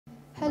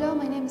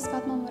my name is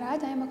Fatimah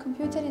Murad. I am a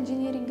computer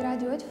engineering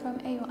graduate from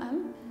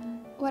AUM.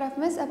 What I've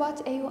missed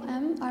about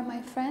AUM are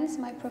my friends,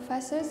 my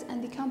professors,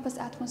 and the campus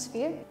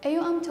atmosphere.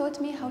 AUM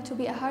taught me how to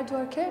be a hard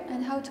worker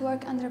and how to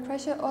work under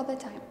pressure all the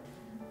time.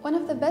 One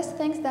of the best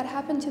things that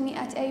happened to me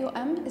at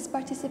AUM is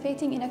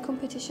participating in a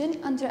competition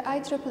under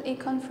IEEE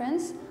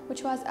conference,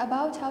 which was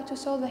about how to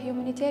solve a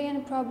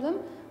humanitarian problem,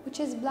 which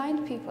is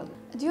blind people.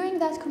 During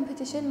that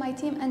competition, my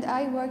team and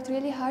I worked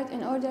really hard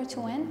in order to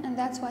win, and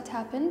that's what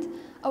happened.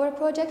 Our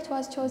project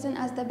was chosen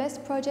as the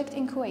best project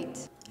in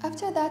Kuwait.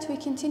 After that, we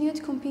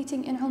continued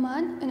competing in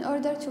Oman in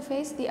order to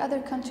face the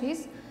other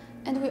countries,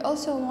 and we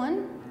also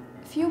won.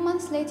 A few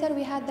months later,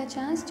 we had the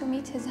chance to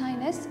meet His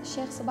Highness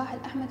Sheikh Sabah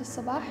Al-Ahmed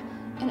Al-Sabah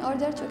in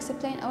order to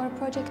explain our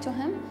project to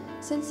him,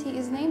 since he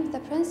is named the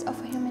Prince of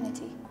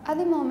Humanity. At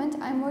the moment,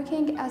 I'm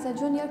working as a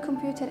junior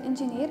computer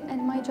engineer,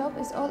 and my job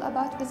is all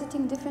about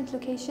visiting different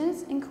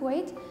locations in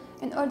Kuwait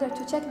in order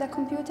to check the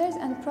computers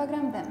and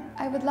program them.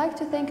 I would like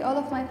to thank all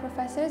of my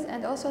professors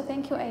and also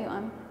thank you,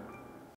 AUM.